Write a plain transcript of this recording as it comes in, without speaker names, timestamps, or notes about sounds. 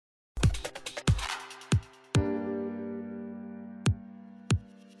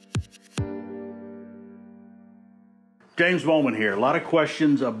James Bowman here. A lot of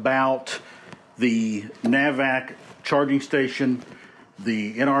questions about the NAVAC charging station,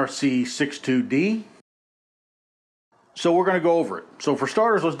 the NRC62D. So we're going to go over it. So for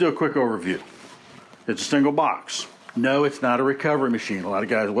starters, let's do a quick overview. It's a single box. No, it's not a recovery machine. A lot of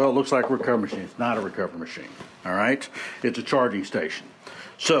guys, well, it looks like a recovery machine. It's not a recovery machine. All right? It's a charging station.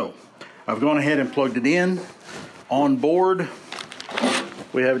 So I've gone ahead and plugged it in. On board,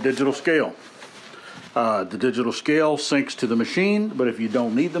 we have a digital scale. The digital scale syncs to the machine, but if you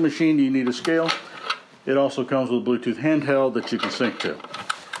don't need the machine, you need a scale. It also comes with a Bluetooth handheld that you can sync to.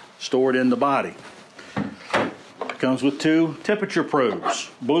 Stored in the body. It comes with 2 temperature probes,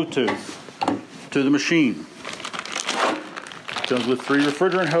 Bluetooth, to the machine. It comes with 3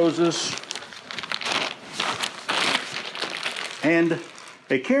 refrigerant hoses and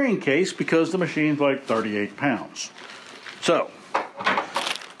a carrying case because the machine's like 38 pounds. So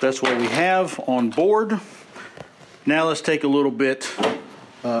that's what we have on board. Now let's take a little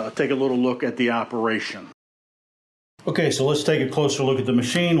look at the operation. Okay, so let's take a closer look at the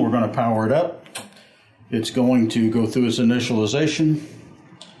machine. We're going to power it up. It's going to go through its initialization.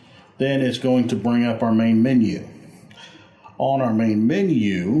 Then it's going to bring up our main menu. On our main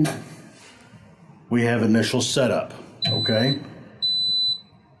menu, we have initial setup, okay?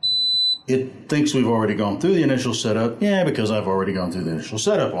 It thinks we've already gone through the initial setup. Yeah, because I've already gone through the initial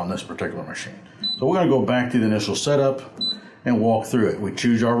setup on this particular machine. So we're going to go back to the initial setup and walk through it. We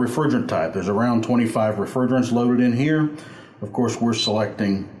choose our refrigerant type. There's around 25 refrigerants loaded in here. Of course, we're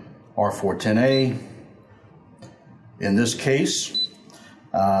selecting R410A. In this case,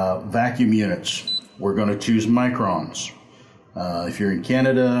 vacuum units. We're going to choose microns. If you're in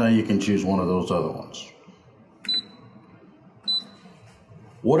Canada, you can choose one of those other ones.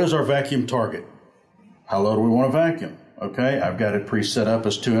 What is our vacuum target? How low do we want to vacuum? Okay, I've got it pre-set up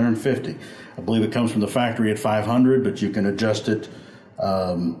as 250. I believe it comes from the factory at 500, but you can adjust it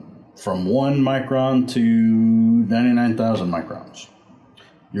from 1 micron to 99,000 microns.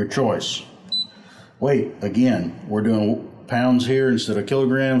 Your choice. Wait, again, we're doing pounds here instead of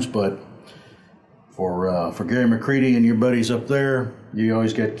kilograms, but for Gary McCready and your buddies up there, you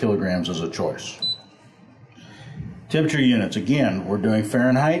always get kilograms as a choice. Temperature units, again, we're doing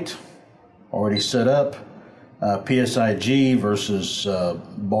Fahrenheit, already set up. PSIG versus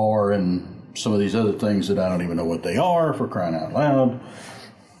bar and some of these other things that I don't even know what they are, for crying out loud.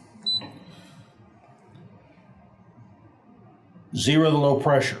 0 the low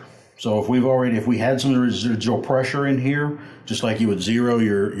pressure. So if we had some residual pressure in here, just like you would 0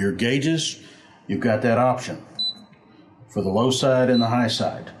 your gauges, you've got that option for the low side and the high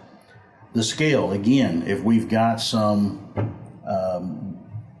side. The scale, again, if we've got some,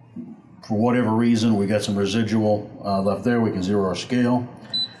 for whatever reason, we got some residual left there, we can 0 our scale.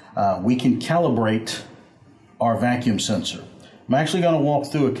 We can calibrate our vacuum sensor. I'm actually going to walk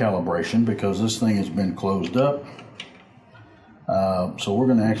through a calibration because this thing has been closed up. So we're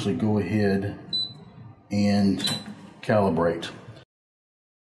going to actually go ahead and calibrate.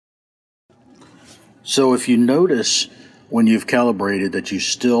 So if you notice when you've calibrated that you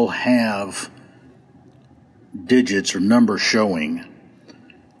still have digits or numbers showing,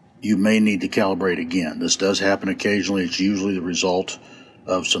 you may need to calibrate again. This does happen occasionally. It's usually the result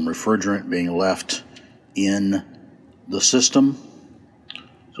of some refrigerant being left in the system.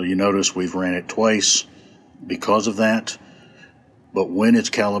 So you notice we've ran it twice because of that. But when it's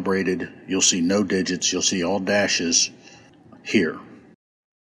calibrated, you'll see no digits. You'll see all dashes here.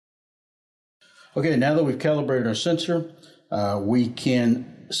 Okay, now that we've calibrated our sensor, we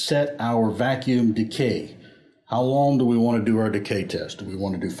can set our vacuum decay. How long do we want to do our decay test? Do we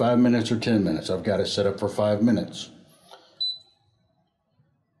want to do 5 minutes or 10 minutes? I've got it set up for 5 minutes.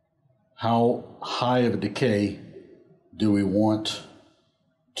 How high of a decay do we want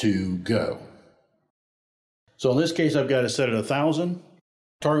to go? So in this case, I've got it set at 1,000.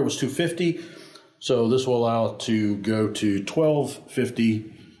 Target was 250. So this will allow it to go to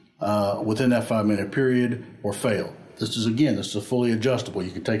 1250 within that 5 minute period or fail. This is a fully adjustable.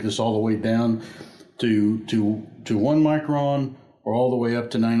 You can take this all the way down to 1 micron or all the way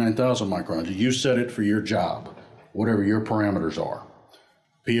up to 99,000 microns. You set it for your job, whatever your parameters are.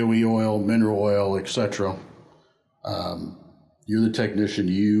 POE oil, mineral oil, etc. You're the technician,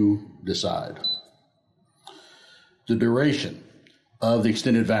 you decide. The duration of the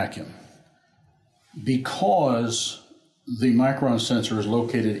extended vacuum. Because the micron sensor is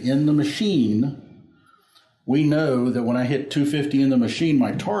located in the machine, we know that when I hit 250 in the machine,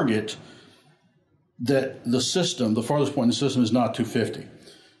 my target, that the farthest point in the system is not 250.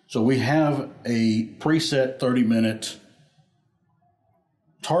 So we have a preset 30-minute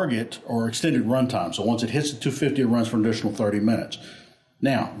target or extended runtime. So once it hits the 250, it runs for an additional 30 minutes.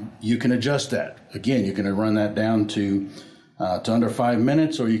 Now, you can adjust that. Again, you can run that down to under 5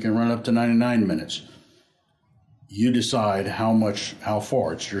 minutes, or you can run up to 99 minutes. You decide how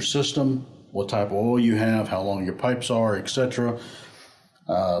far. It's your system, what type of oil you have, how long your pipes are, etc.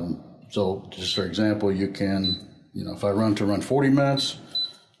 So just for example, you can, if I run 40 minutes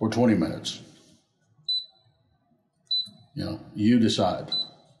or 20 minutes, you decide.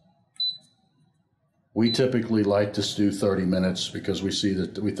 We typically like to do 30 minutes because we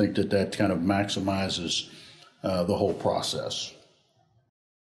think that kind of maximizes the whole process.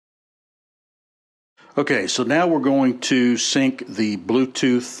 Okay, so now we're going to sync the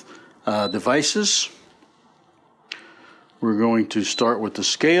Bluetooth devices. We're going to start with the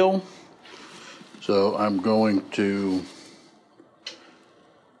scale. So I'm going to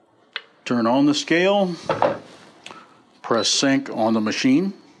turn on the scale, press sync on the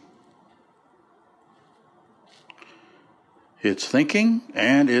machine. It's thinking,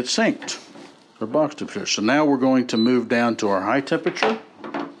 and it's synced for box temperature. So now we're going to move down to our high temperature.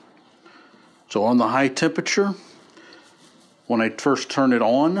 So on the high temperature, when I first turn it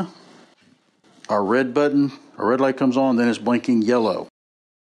on, our red light comes on, then it's blinking yellow.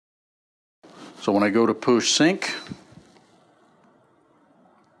 So when I go to push sync,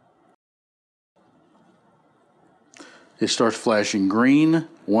 it starts flashing green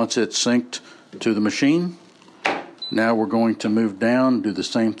once it's synced to the machine. Now we're going to move down, do the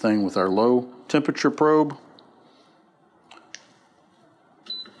same thing with our low temperature probe.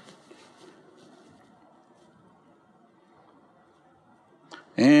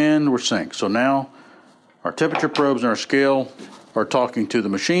 And we're synced. So now our temperature probes and our scale are talking to the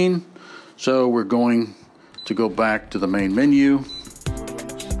machine. So we're going to go back to the main menu.